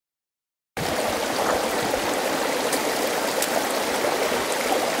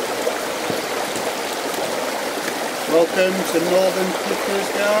Welcome to Northern Pickers,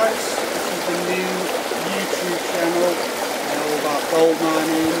 guys. This is the new YouTube channel all about gold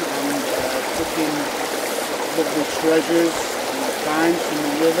mining and picking lovely treasures and finds from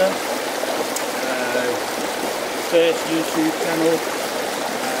the river. First YouTube channel.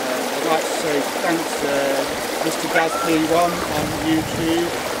 I'd like to say thanks Mr. P1 on YouTube.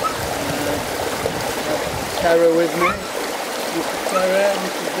 Terra with me. Mr. Terra,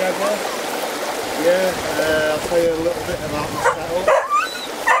 Mr. Jagger. Yeah, I'll tell you a little bit about the setup.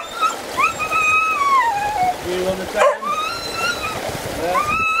 Do you want to tell him? Yeah.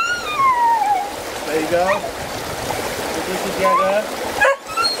 There you go. Put this together.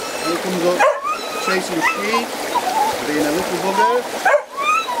 And he comes up chasing sheep, being a little bugger,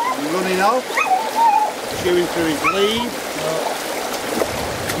 and running off, chewing through his lead.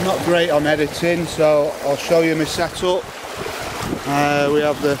 I'm not great on editing, so I'll show you my setup. We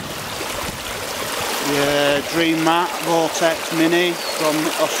have the Dream Mat Vortex Mini from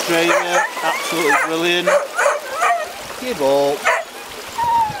Australia, absolutely brilliant. Give up,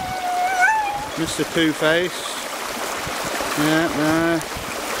 Mr. Pooh Face. Yeah, there.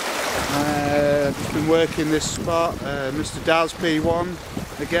 I've just been working this spot. Mr. P1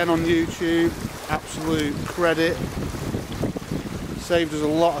 again on YouTube, absolute credit. Saved us a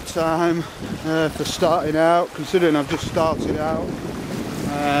lot of time for starting out, considering I've just started out.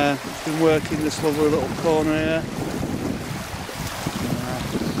 Just been working this lovely little corner here,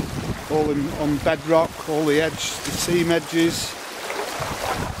 all on bedrock, all the seam edges,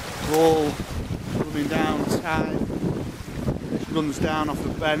 all coming down tight. This runs down off a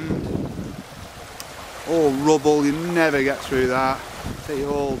bend, all rubble, you never get through that, take you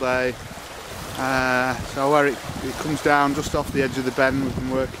all day. So where it comes down just off the edge of the bend, we've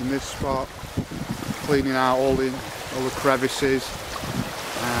been working this spot, cleaning out all the crevices.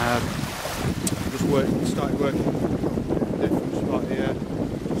 Started working a different spot here,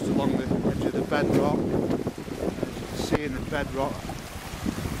 just along the edge of the bedrock. As you can see in the bedrock,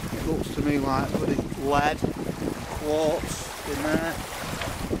 it looks to me like bloody lead, quartz in there.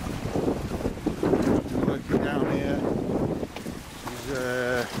 Working down here is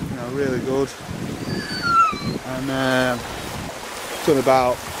really good, and done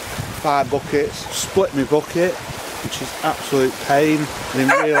about 5 buckets. Split my bucket, which is absolute pain. I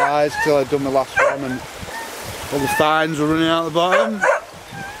didn't realise till I'd done the last one and all the fines were running out the bottom.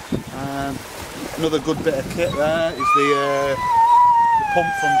 Another good bit of kit there is the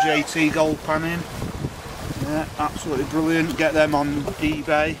pump from JT Gold Panning. Yeah, absolutely brilliant. Get them on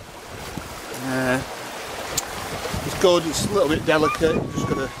eBay. It's good, it's a little bit delicate, you've just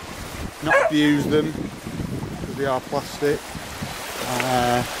got to not abuse them because they are plastic.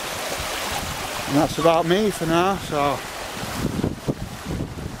 And that's about me for now. So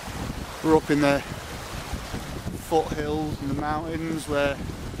we're up in the foothills and the mountains where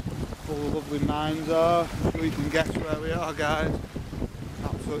all the lovely mines are. I'm sure you can guess where we are, guys.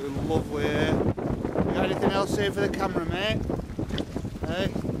 Absolutely lovely here. You got anything else here for the camera, mate?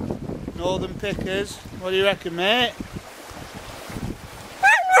 Hey, Northern Pickers, what do you reckon, mate?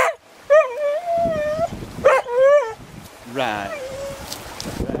 Right.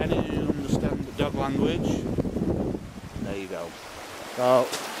 For any of you who understand the dog language, there you go. So,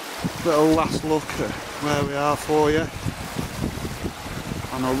 little last look at where we are for you.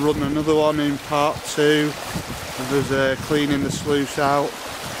 And I'll run another one in part 2. And there's cleaning the sluice out.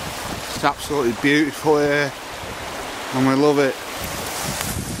 It's absolutely beautiful here, and we love it.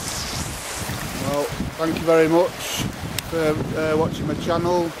 Well, thank you very much for watching my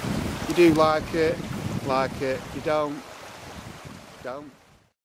channel. If you do like it, like it. If you don't.